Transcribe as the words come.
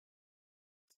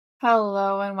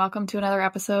Hello and welcome to another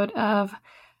episode of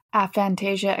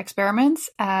Aphantasia Experiments,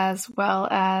 as well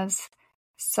as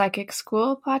Psychic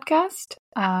School podcast.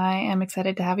 I am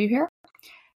excited to have you here.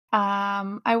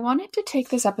 I wanted to take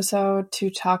this episode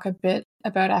to talk a bit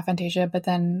about aphantasia, but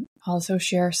then also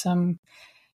share some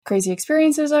crazy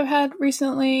experiences I've had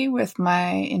recently with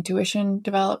my intuition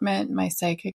development, my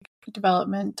psychic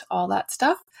development, all that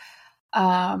stuff,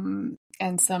 and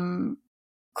some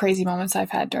crazy moments I've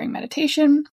had during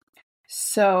meditation.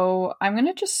 So I'm going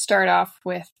to just start off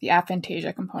with the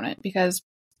aphantasia component because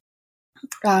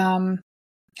when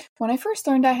I first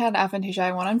learned I had aphantasia,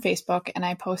 I went on Facebook and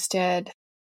I posted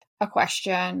a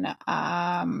question to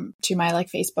my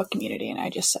Facebook community, and I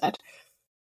just said,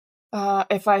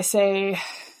 if I say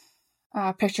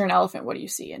picture an elephant, what do you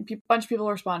see? And a bunch of people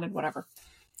responded, whatever.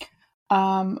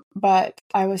 But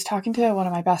I was talking to one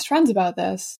of my best friends about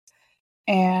this.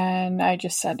 And I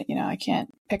just said, I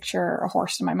can't picture a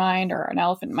horse in my mind or an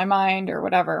elephant in my mind or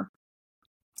whatever.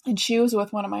 And she was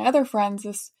with one of my other friends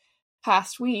this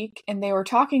past week, and they were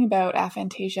talking about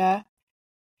aphantasia.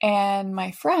 And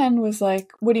my friend was like,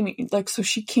 what do you mean? So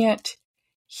she can't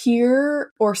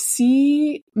hear or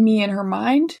see me in her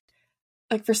mind?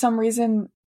 For some reason,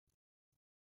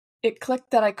 it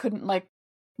clicked that I couldn't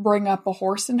bring up a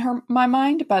horse in my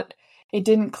mind, but it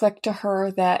didn't click to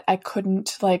her that I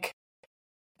couldn't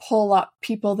pull up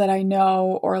people that I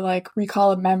know or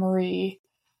recall a memory.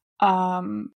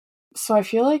 So I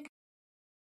feel like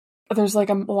there's a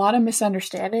lot of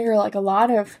misunderstanding, or a lot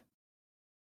of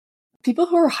people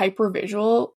who are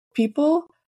hypervisual people,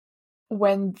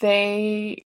 when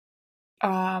they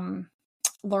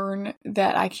learn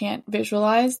that I can't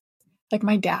visualize.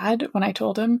 My dad, when I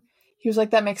told him, he was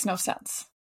like, that makes no sense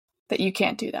that you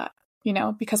can't do that,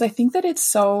 because I think that it's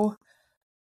so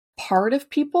part of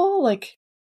people,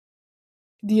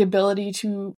 the ability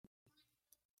to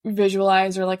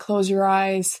visualize or close your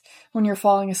eyes when you're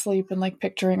falling asleep and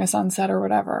picturing a sunset or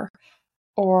whatever.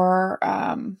 Or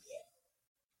an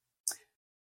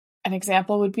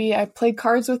example would be, I played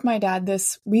cards with my dad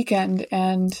this weekend,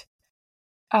 and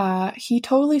he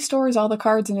totally stores all the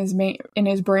cards in his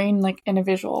brain in a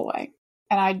visual way,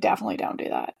 and I definitely don't do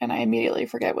that, and I immediately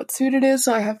forget what suit it is,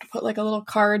 so I have to put a little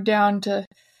card down to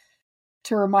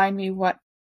remind me what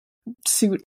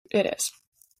suit it is.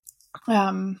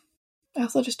 I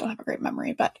also just don't have a great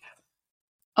memory, but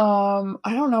I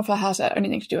don't know if that has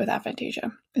anything to do with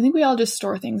aphantasia. I think we all just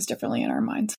store things differently in our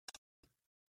minds.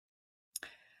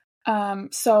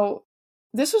 So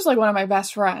this was one of my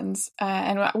best friends,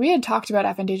 and we had talked about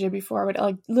aphantasia before, but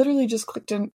it literally just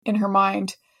clicked in her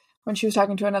mind when she was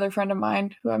talking to another friend of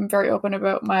mine who I'm very open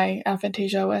about my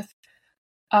aphantasia with.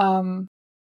 And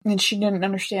she didn't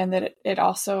understand that it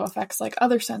also affects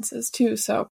other senses too.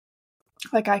 So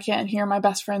I can't hear my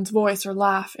best friend's voice or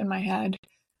laugh in my head.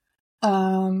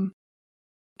 I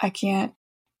can't,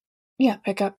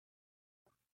 pick up,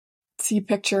 see a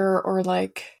picture, or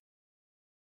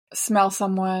smell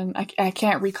someone. I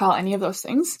can't recall any of those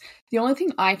things. The only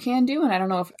thing I can do, and I don't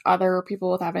know if other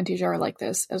people with aphantasia are like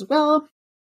this as well,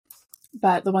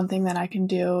 but the one thing that I can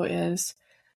do is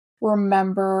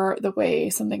remember the way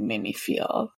something made me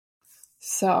feel.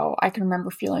 So I can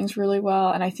remember feelings really well,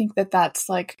 and I think that that's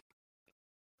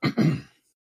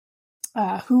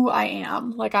who I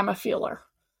am. I'm a feeler.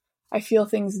 I feel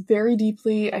things very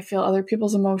deeply. I feel other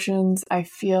people's emotions. I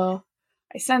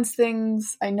sense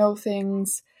things. I know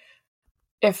things.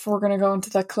 If we're going to go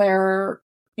into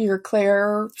your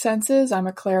clair senses, I'm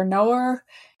a clair knower.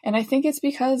 And I think it's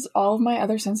because all of my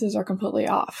other senses are completely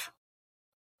off.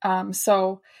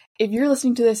 So if you're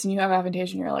listening to this and you have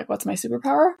aphantasia and you're like, what's my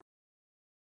superpower?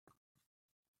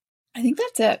 I think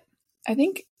that's it. I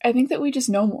think that we just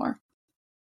know more.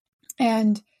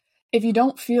 And if you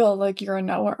don't feel like you're a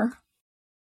knower,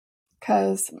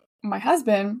 because my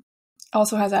husband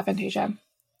also has aphantasia.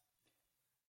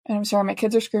 And I'm sorry, my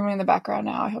kids are screaming in the background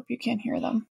now. I hope you can't hear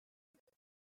them.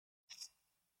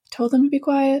 I told them to be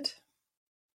quiet,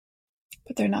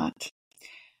 but they're not.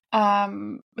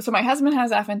 So my husband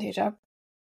has aphantasia,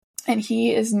 and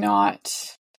he is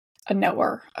not a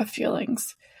knower of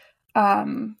feelings.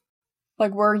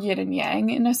 We're yin and yang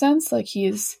in a sense.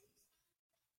 He's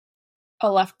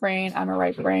a left brain, I'm a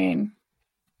right brain.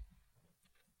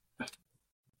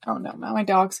 Oh no, now my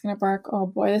dog's gonna bark. Oh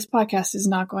boy, this podcast is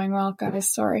not going well,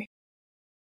 guys. Sorry.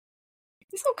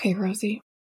 It's okay, Rosie.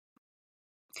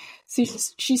 See,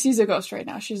 she sees a ghost right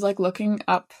now. She's looking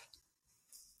up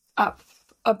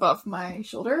above my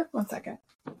shoulder. One second.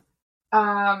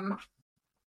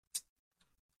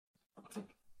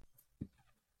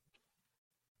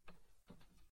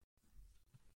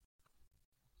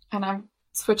 And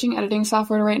switching editing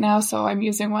software right now, so I'm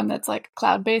using one that's like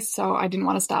cloud-based, so I didn't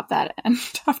want to stop that and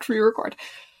have to re-record.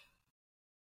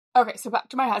 Okay, so back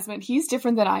to my husband. He's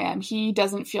different than I am. He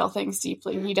doesn't feel things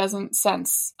deeply. He doesn't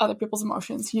sense other people's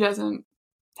emotions. He doesn't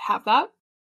have that.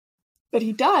 But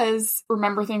he does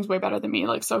remember things way better than me.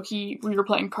 Like, so we were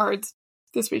playing cards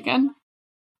this weekend,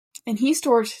 and he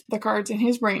stores the cards in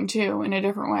his brain too, in a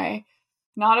different way.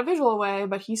 Not a visual way,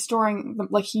 but he's storing them,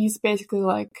 like he's basically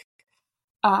like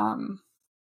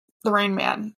the Rain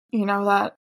Man, you know,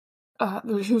 that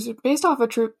who's based off a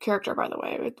true character, by the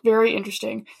way. It's very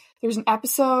interesting. There's an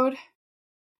episode.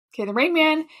 Okay, the Rain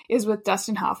Man is with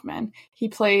Dustin Hoffman. He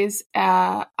plays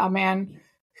a man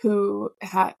who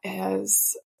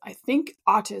has, I think,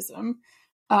 autism.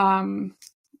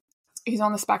 He's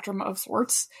on the spectrum of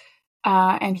sorts,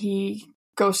 and he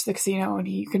goes to the casino and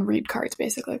he can read cards,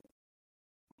 basically.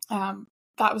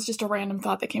 That was just a random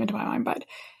thought that came into my mind, but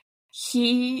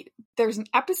there's an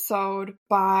episode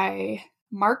by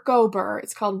Mark Gober.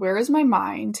 It's called Where Is My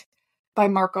Mind by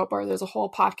Mark Gober. There's a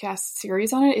whole podcast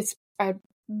series on it. It's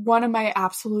one of my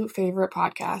absolute favorite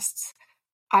podcasts.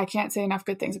 I can't say enough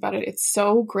good things about it. It's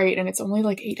so great, and it's only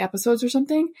like 8 episodes or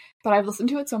something, but I've listened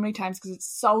to it so many times because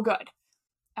it's so good.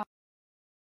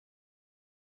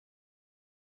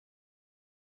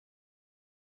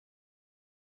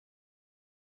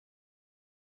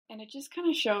 And it just kind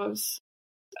of shows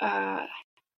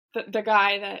the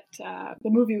guy that the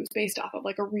movie was based off of,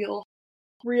 like a real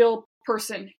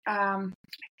person. I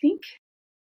think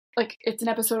like it's an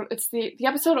episode. It's the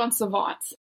episode on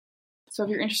savants. So if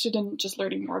you're interested in just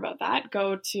learning more about that,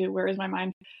 go to Where Is My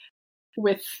Mind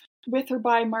with or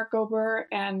by Mark Gober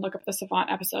and look up the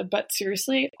savant episode. But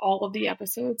seriously, all of the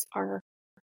episodes are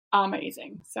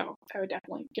amazing. So I would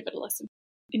definitely give it a listen.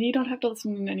 And you don't have to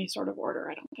listen in any sort of order,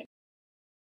 I don't think.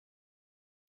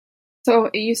 So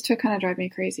it used to kind of drive me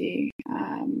crazy.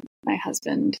 My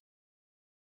husband,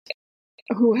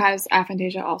 who has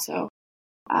aphantasia also,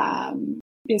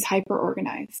 is hyper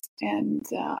organized, and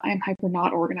I'm hyper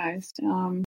not organized.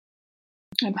 I'm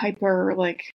hyper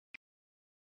like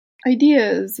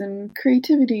ideas and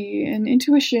creativity and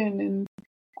intuition and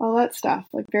all that stuff,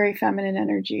 like very feminine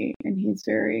energy, and he's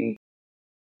very,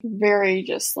 very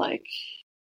just like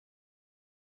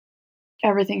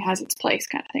everything has its place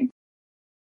kind of thing.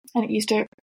 And it used to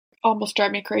almost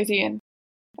drive me crazy, and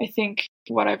I think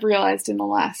what I've realized in the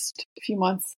last few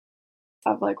months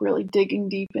of like really digging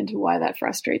deep into why that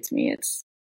frustrates me,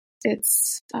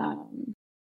 it's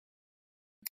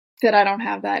that I don't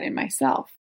have that in myself.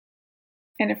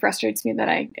 And it frustrates me that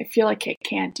I feel like I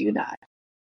can't do that.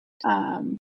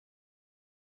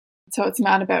 So it's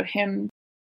not about him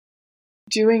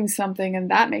doing something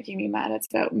and that making me mad. It's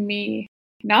about me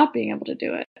not being able to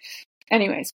do it.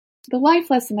 Anyways, the life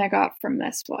lesson I got from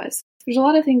this was there's a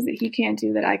lot of things that he can't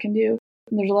do that I can do.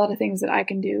 And there's a lot of things that I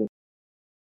can do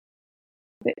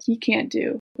that he can't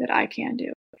do that I can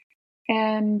do.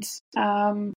 And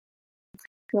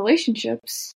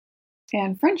relationships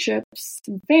and friendships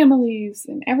and families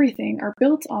and everything are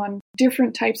built on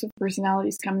different types of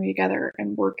personalities coming together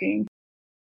and working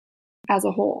as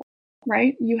a whole,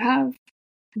 right? You have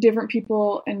different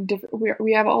people and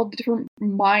we have all different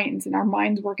minds, and our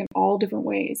minds work in all different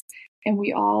ways, and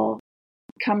we all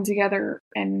come together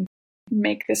and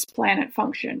make this planet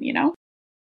function, you know,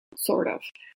 sort of.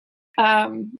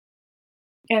 And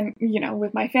you know,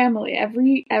 with my family,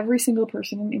 every single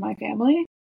person in my family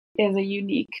is a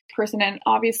unique person, and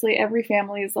obviously every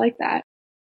family is like that.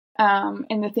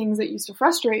 And the things that used to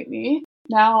frustrate me,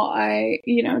 now I,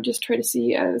 you know, just try to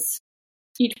see as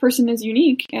each person is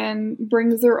unique and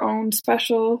brings their own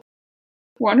special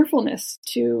wonderfulness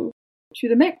to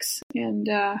the mix. And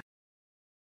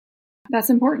that's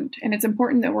important. And it's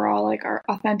important that we're all like are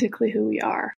authentically who we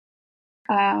are.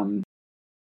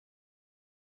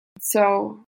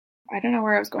 So I don't know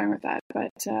where I was going with that,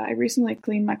 but I recently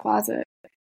cleaned my closet,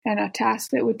 and a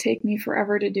task that would take me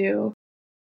forever to do,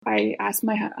 I asked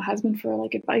my husband for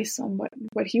like advice on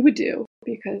what he would do,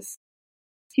 because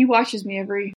he watches me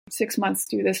every 6 months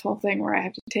do this whole thing where I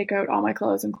have to take out all my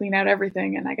clothes and clean out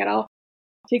everything, and it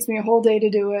takes me a whole day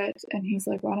to do it. And he's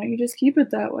like, why don't you just keep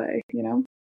it that way, you know?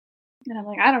 And I'm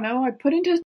like, I don't know. I put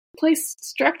into place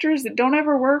structures that don't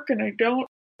ever work, and I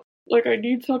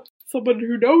need someone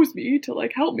who knows me to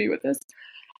like help me with this.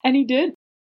 And he did.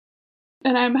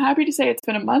 And I'm happy to say it's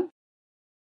been a month,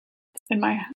 and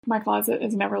my closet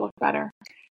has never looked better.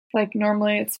 Like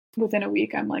normally it's within a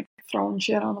week I'm like throwing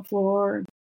shit on the floor,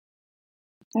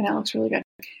 and it looks really good.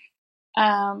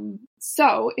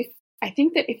 So I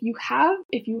think that if you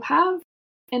have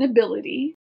an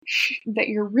ability that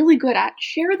you're really good at,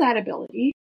 share that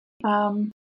ability.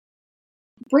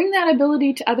 bring that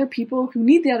ability to other people who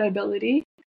need that ability.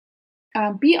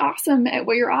 Be awesome at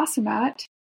what you're awesome at.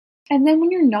 And then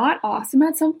when you're not awesome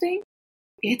at something,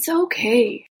 it's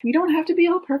okay. You don't have to be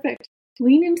all perfect.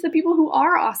 Lean into the people who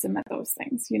are awesome at those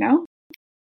things, you know?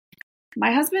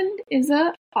 My husband is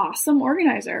an awesome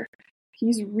organizer.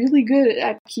 He's really good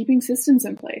at keeping systems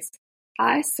in place.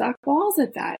 I suck balls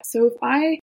at that. So if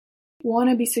I want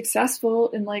to be successful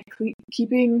in like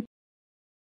keeping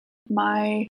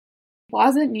my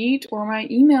closet neat or my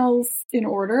emails in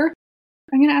order,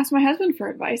 I'm going to ask my husband for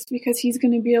advice because he's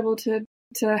going to be able to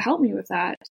help me with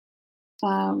that.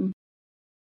 And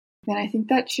I think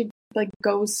that should like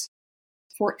goes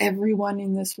for everyone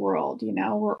in this world. You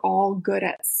know, we're all good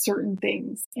at certain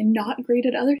things and not great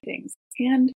at other things.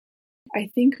 And I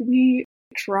think we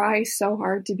try so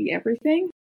hard to be everything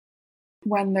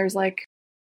when there's like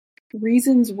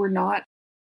reasons we're not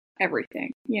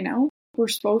everything, you know? We're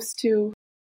supposed to,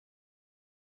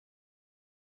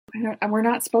 we're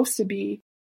not supposed to be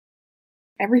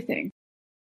everything.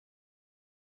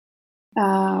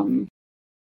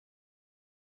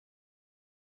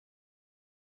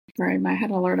 Sorry, I had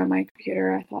an alert on my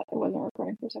computer. I thought it wasn't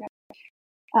recording for a second.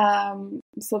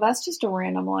 So that's just a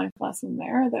random life lesson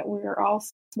there that we're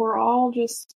all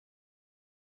just,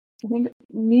 I think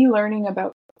me learning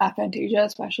about aphantasia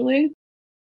especially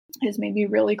has made me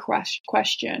really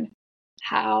question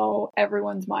how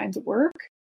everyone's minds work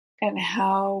and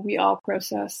how we all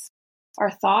process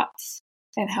our thoughts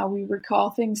and how we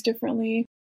recall things differently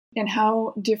and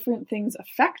how different things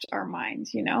affect our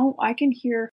minds. You know, I can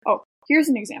hear, here's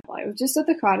an example. I was just at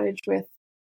the cottage with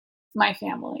my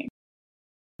family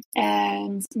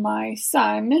and my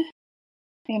son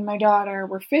and my daughter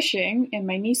were fishing and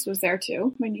my niece was there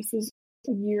too. My niece is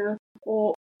a year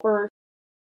old or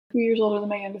 2 years older than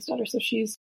my youngest daughter. So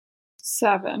she's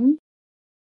 7.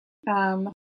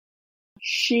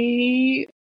 She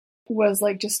was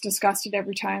like just disgusted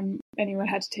every time anyone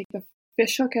had to take the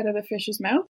fish hook out of the fish's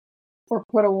mouth or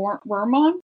put a worm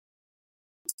on.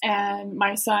 And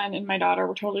my son and my daughter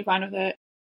were totally fine with it.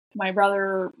 My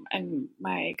brother and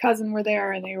my cousin were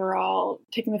there and they were all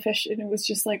taking the fish and it was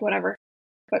just like whatever.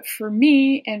 But for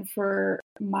me and for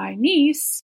my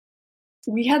niece,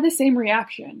 we had the same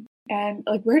reaction. And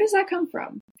like, where does that come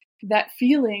from? That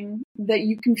feeling that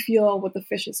you can feel what the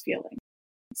fish is feeling.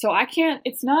 So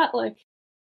it's not like,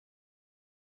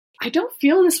 I don't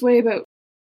feel this way about,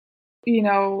 you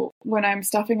know, when I'm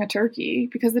stuffing a turkey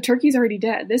because the turkey's already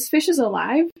dead. This fish is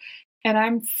alive and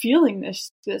I'm feeling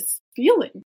this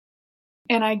feeling.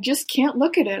 And I just can't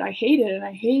look at it. I hate it. And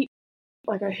I hate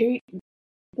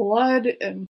blood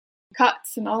and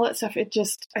cuts and all that stuff.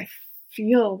 I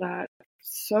feel that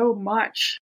so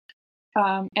much.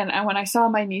 And when I saw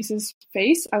my niece's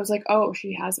face, I was like, oh,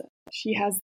 she has it. She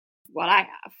has what I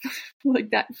have,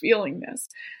 like that feelingness.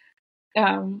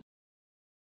 And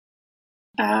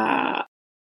I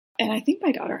think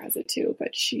my daughter has it too,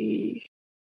 but she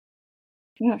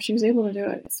was able to do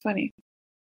it. It's funny.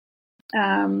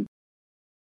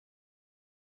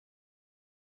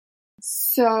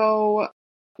 So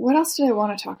what else did I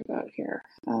want to talk about here?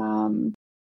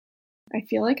 I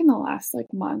feel like in the last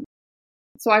like month,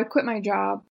 so I quit my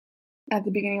job at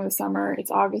the beginning of the summer.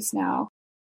 It's August now.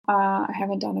 I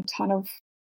haven't done a ton of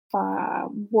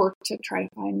work to try to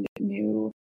find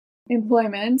new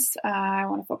employment. I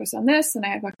want to focus on this, and I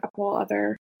have a couple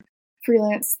other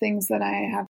freelance things that I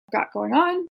have got going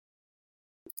on.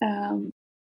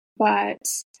 But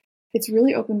it's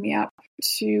really opened me up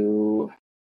to,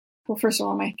 well, first of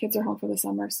all, my kids are home for the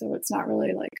summer, so it's not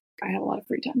really like I have a lot of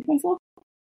free time to myself.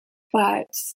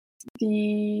 But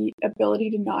the ability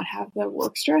to not have the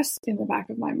work stress in the back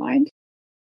of my mind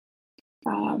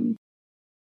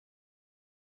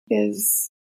is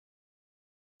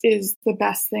the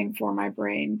best thing for my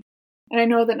brain. And I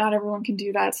know that not everyone can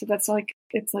do that, so that's like,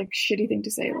 it's like shitty thing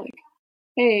to say, like,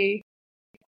 hey,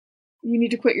 you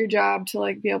need to quit your job to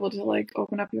like be able to like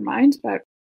open up your mind. But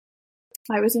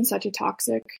I was in such a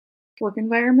toxic work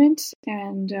environment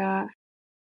and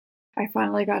I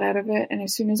finally got out of it. And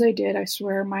as soon as I did, I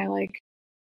swear my like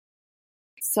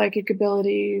psychic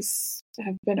abilities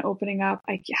have been opening up.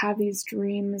 I have these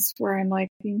dreams where I'm like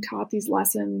being taught these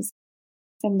lessons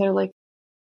and they're like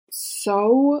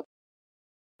so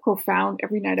profound.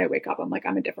 Every night I wake up, I'm like,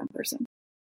 I'm a different person.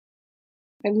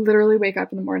 I literally wake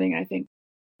up in the morning and I think,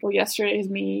 well, yesterday's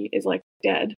me is like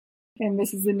dead. And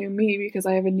this is the new me because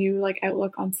I have a new like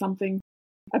outlook on something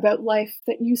about life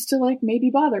that used to like maybe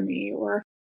bother me, or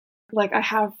like I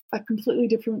have a completely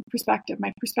different perspective.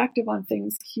 My perspective on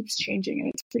things keeps changing and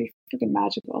it's pretty freaking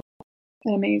magical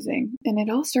and amazing. And it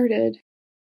all started,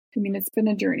 I mean, it's been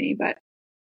a journey, but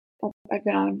I've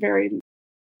been on a very,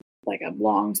 like, a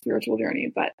long spiritual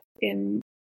journey, but in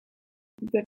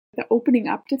the opening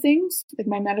up to things, like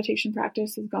my meditation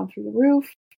practice has gone through the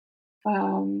roof.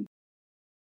 And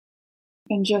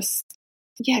just,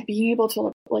 being able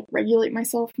to like regulate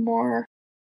myself more.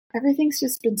 Everything's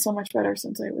just been so much better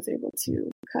since I was able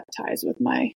to cut ties with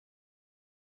my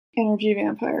energy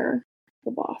vampire,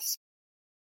 the boss.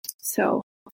 So,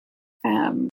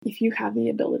 if you have the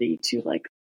ability to like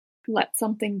let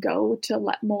something go to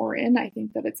let more in, I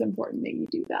think that it's important that you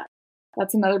do that.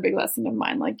 That's another big lesson of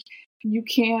mine. Like, you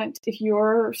can't, if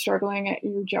you're struggling at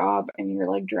your job and you're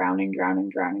like drowning,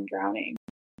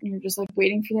 and you're just like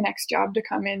waiting for the next job to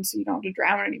come in so you don't have to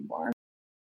drown anymore.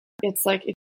 It's like,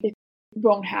 it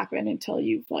won't happen until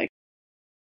you've like,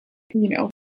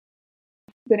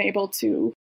 been able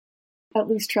to at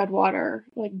least tread water,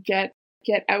 like get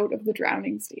out of the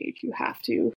drowning stage. You have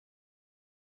to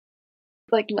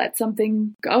like let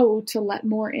something go to let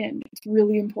more in. It's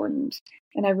really important.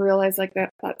 And I've realized like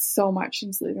that's so much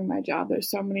since leaving my job.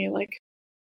 There's so many like,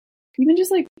 even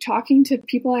just like talking to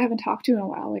people I haven't talked to in a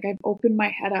while, like I've opened my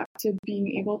head up to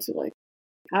being able to like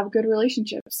have good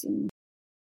relationships and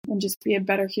just be a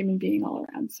better human being all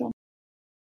around. So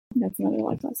that's another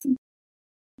life lesson.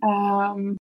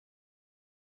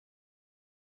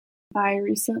 I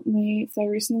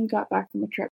recently got back from a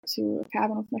trip to a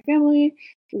cabin with my family.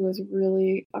 It was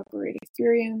really a great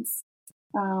experience.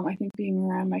 I think being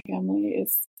around my family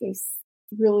is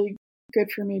really good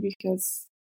for me because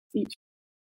each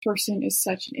person is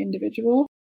such an individual.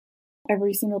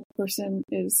 Every single person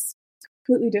is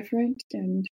completely different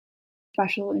and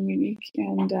special and unique,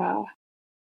 and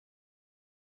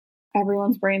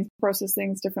everyone's brains process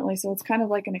things differently. So it's kind of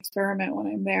like an experiment when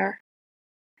I'm there.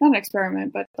 Not an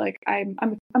experiment, but like I'm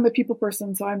a people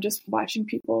person, so I'm just watching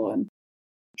people and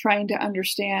trying to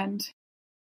understand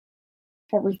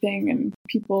everything and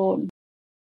people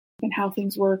and how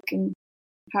things work and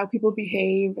how people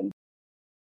behave. And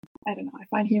I don't know, I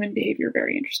find human behavior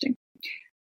very interesting.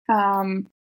 But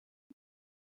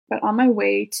on my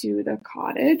way to the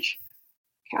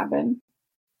cabin,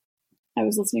 I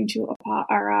was listening to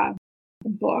a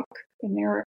book, and they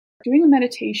were doing a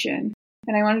meditation,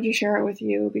 and I wanted to share it with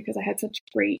you because I had such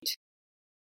great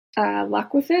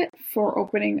luck with it for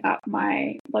opening up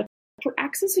for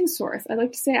accessing source. I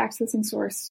like to say accessing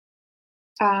source.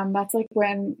 That's like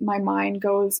when my mind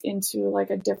goes into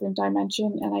like a different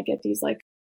dimension and I get these like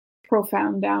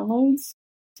profound downloads.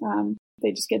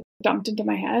 They just get dumped into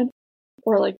my head,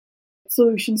 or like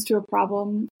solutions to a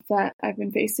problem that I've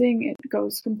been facing. It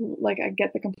goes like I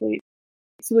get the complete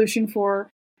solution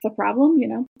for the problem,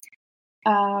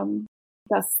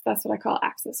 That's what I call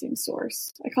accessing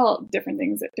source. I call it different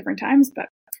things at different times, but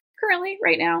currently,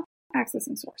 right now,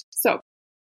 accessing source. So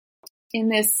in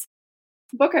this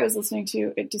book I was listening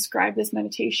to, it described this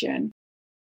meditation,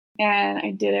 and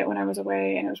I did it when I was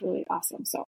away, and it was really awesome.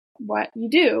 So what you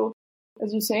do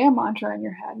is you say a mantra in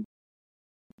your head.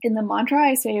 And the mantra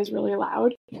I say is really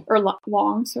loud, or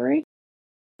long, sorry.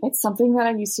 It's something that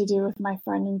I used to do with my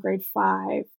friend in grade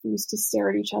 5. We used to stare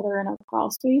at each other in our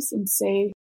crawl space and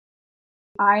say,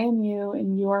 I am you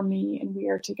and you are me and we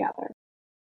are together.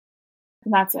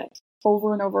 And that's it.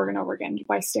 Over and over and over again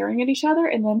by staring at each other.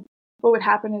 And then what would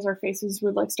happen is our faces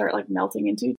would like start like melting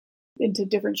into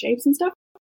different shapes and stuff.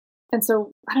 And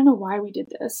so I don't know why we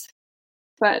did this,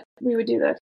 but we would do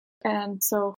this. And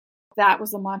so that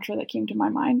was the mantra that came to my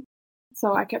mind.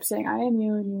 So I kept saying, I am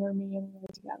you and you are me and we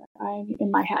are together. I am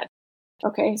in my head.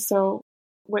 Okay, so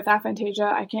with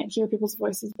aphantasia, I can't hear people's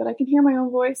voices, but I can hear my own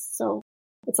voice. So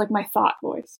it's like my thought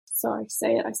voice. So I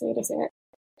say it.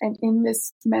 And in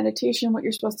this meditation, what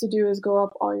you're supposed to do is go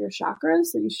up all your chakras.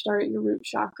 So you start at your root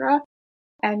chakra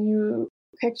and you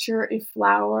picture a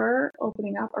flower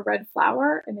opening up, a red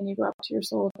flower, and then you go up to your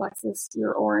solar plexus,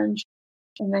 your orange,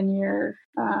 and then your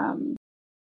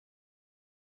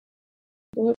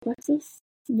solar plexus?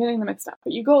 I'm getting them mixed up.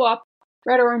 But you go up,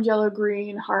 red, orange, yellow,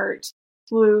 green, heart,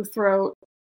 blue, throat,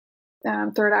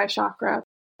 third eye chakra,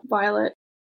 violet,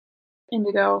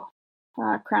 indigo,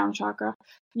 crown chakra.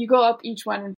 You go up each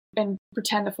one and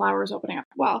pretend the flower is opening up.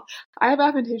 Well, I have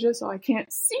aphantasia, so I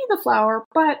can't see the flower,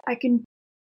 but I can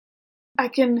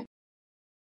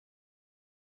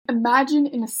imagine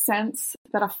in a sense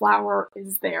that a flower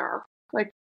is there.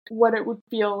 Like what it would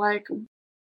feel like,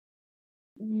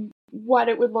 what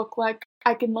it would look like.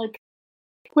 I can like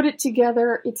put it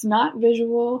together. It's not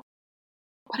visual,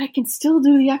 but I can still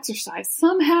do the exercise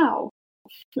somehow.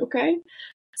 Okay?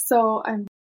 So I'm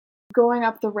going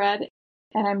up the red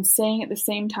and I'm saying at the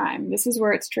same time, this is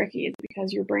where it's tricky. It's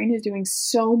because your brain is doing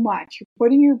so much. You're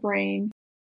putting your brain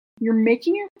you're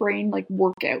making your brain like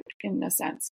work out in a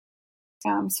sense.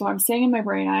 So I'm saying in my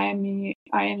brain, I am me,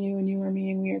 I am you, and you are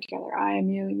me, and we are together. I am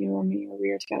you, and you are me, and we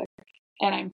are together.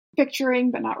 And I'm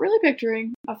picturing, but not really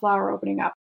picturing, a flower opening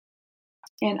up.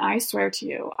 And I swear to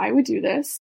you, I would do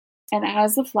this. And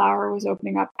as the flower was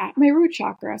opening up at my root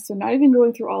chakra, so not even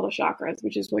going through all the chakras,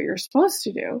 which is what you're supposed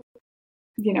to do,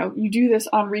 you do this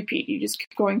on repeat. You just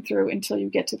keep going through until you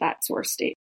get to that source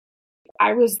state.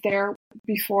 I was there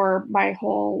before my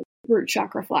whole root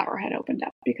chakra flower had opened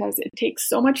up because it takes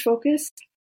so much focus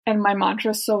and my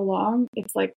mantra is so long.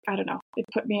 It's like, I don't know, it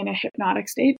put me in a hypnotic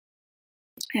state.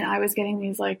 And I was getting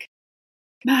these like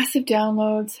massive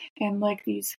downloads and like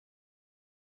these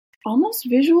almost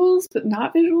visuals, but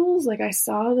not visuals. Like I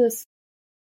saw this,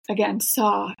 again,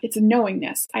 it's a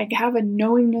knowingness. I have a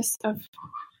knowingness of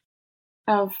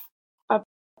a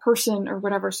person or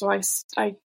whatever. So I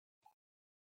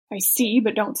see,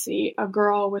 but don't see, a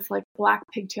girl with like black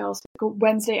pigtails, like a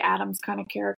Wednesday Addams kind of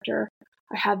character.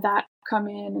 I had that come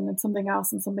in and then something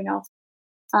else and something else.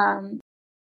 And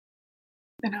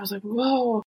I was like,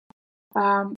 whoa.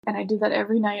 And I did that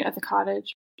every night at the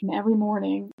cottage. And every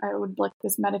morning I would like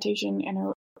this meditation and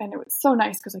it was so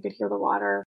nice because I could hear the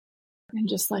water and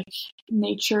just like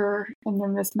nature and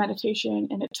then this meditation.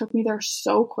 And it took me there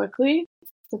so quickly.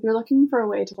 So if you're looking for a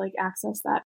way to like access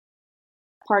that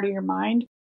part of your mind,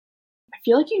 I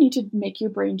feel like you need to make your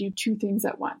brain do two things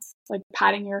at once, like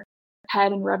patting your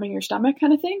head and rubbing your stomach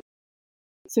kind of thing.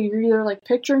 So you're either like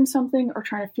picturing something or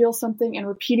trying to feel something and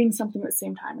repeating something at the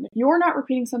same time. And if you're not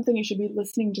repeating something, you should be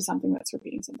listening to something that's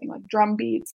repeating something, like drum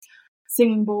beats,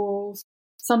 singing bowls,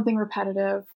 something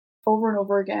repetitive over and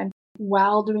over again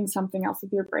while doing something else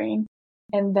with your brain.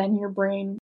 And then your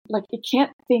brain, like it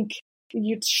can't think.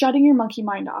 You're shutting your monkey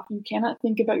mind off. You cannot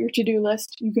think about your to-do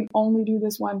list. You can only do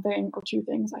this one thing or two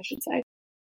things, I should say.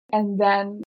 And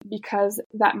then because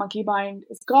that monkey mind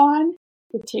is gone,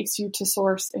 it takes you to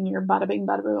source and you're bada bing,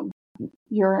 bada boom.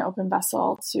 You're an open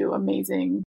vessel to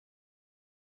amazingness.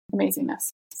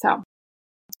 So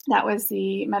that was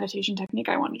the meditation technique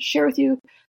I wanted to share with you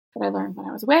that I learned when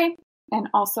I was away. And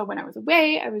also when I was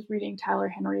away, I was reading Tyler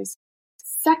Henry's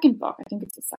second book. I think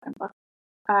it's the second book.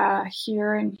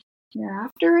 Here and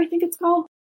Hereafter, I think it's called.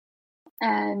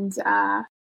 And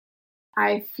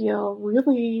I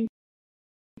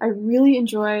really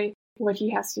enjoy what he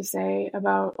has to say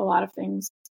about a lot of things,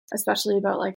 especially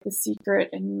about like the secret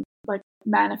and like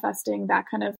manifesting, that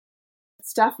kind of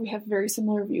stuff. We have very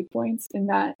similar viewpoints in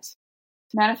that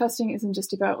manifesting isn't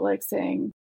just about like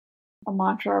saying a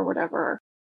mantra or whatever.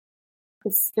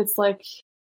 It's like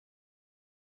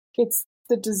it's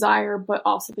the desire, but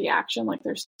also the action. Like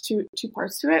there's two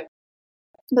parts to it.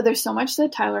 But there's so much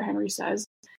that Tyler Henry says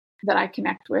that I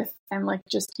connect with, and like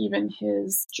just even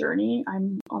his journey.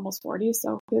 I'm almost 40,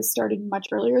 so his started much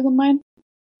earlier than mine.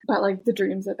 But like the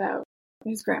dreams about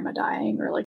his grandma dying,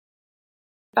 or like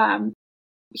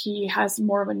he has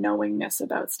more of a knowingness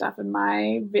about stuff, and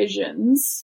my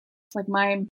visions, like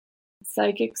my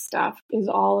psychic stuff, is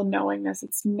all a knowingness.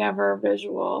 It's never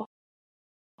visual,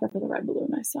 except for the red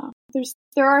balloon I saw.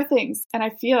 There are things, and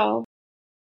I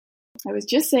was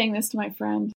just saying this to my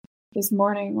friend this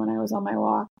morning when I was on my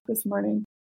walk this morning.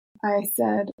 I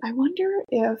said, I wonder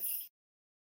if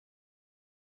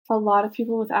a lot of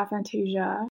people with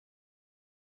aphantasia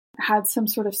had some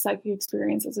sort of psychic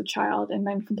experience as a child and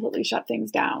then completely shut things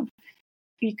down.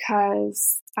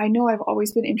 Because I know I've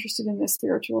always been interested in the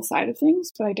spiritual side of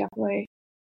things, but I definitely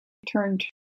turned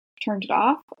it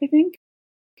off, I think.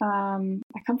 I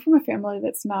come from a family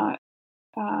that's not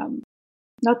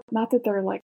that they're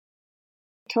like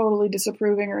totally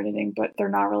disapproving or anything, but they're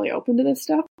not really open to this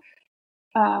stuff.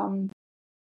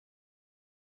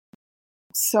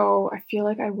 So I feel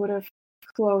like I would have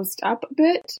closed up a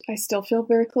bit. I still feel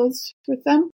very close with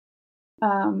them.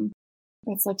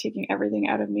 It's like taking everything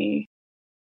out of me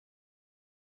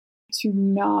to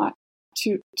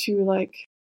like,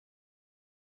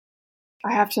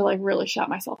 I have to like really shut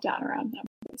myself down around them,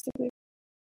 basically.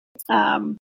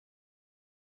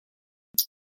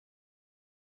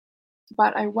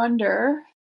 But I wonder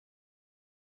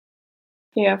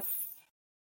if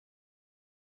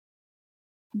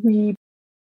the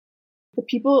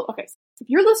people, okay, so if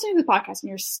you're listening to the podcast and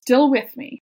you're still with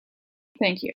me,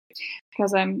 thank you,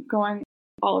 because I'm going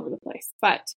all over the place.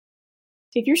 But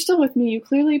if you're still with me, you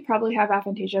clearly probably have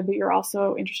aphantasia, but you're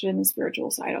also interested in the spiritual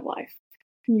side of life.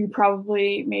 You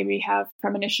probably maybe have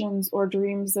premonitions or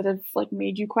dreams that have like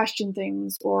made you question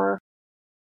things, or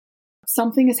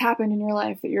something has happened in your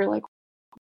life that you're like,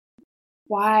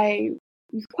 why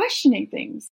you're questioning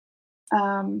things.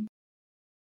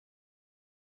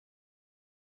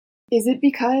 Is it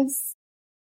because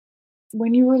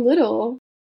when you were little,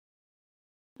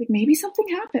 like maybe something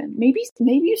happened. Maybe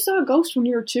you saw a ghost when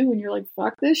you were 2 and you're like,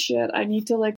 fuck this shit. I need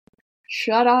to like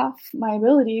shut off my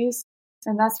abilities.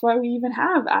 And that's why we even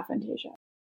have aphantasia.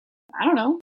 I don't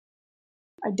know.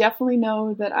 I definitely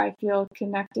know that I feel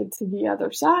connected to the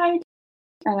other side,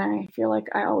 and I feel like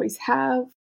I always have.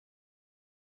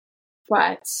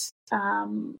 But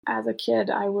as a kid,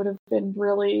 I wouldn't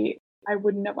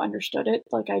have understood it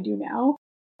like I do now.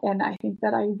 And I think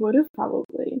that I would have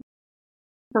probably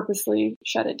purposely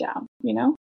shut it down, you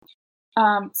know?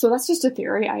 So that's just a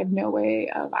theory. I have no way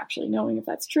of actually knowing if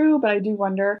that's true, but I do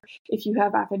wonder if you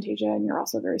have aphantasia and you're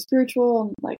also very spiritual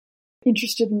and like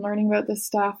interested in learning about this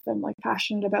stuff and like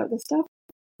passionate about this stuff.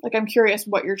 Like, I'm curious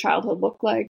what your childhood looked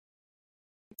like.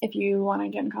 If you want to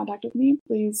get in contact with me,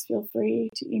 please feel free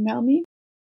to email me.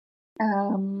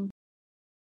 You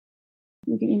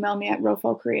can email me at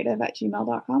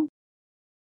rofelcreative@gmail.com.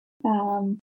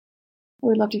 I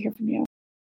would love to hear from you.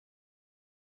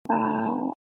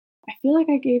 I feel like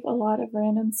I gave a lot of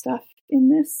random stuff in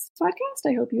this podcast.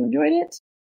 I hope you enjoyed it.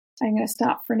 I'm going to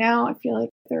stop for now. I feel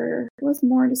like there was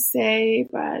more to say,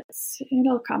 but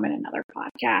it'll come in another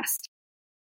podcast.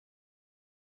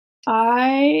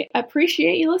 I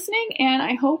appreciate you listening, and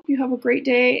I hope you have a great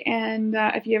day. And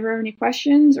if you ever have any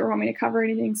questions or want me to cover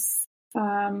anything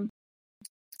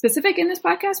specific in this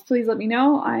podcast, please let me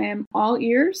know. I am all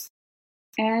ears,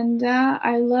 and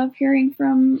I love hearing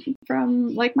from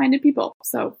like-minded people.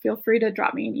 So feel free to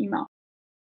drop me an email.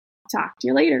 Talk to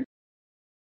you later.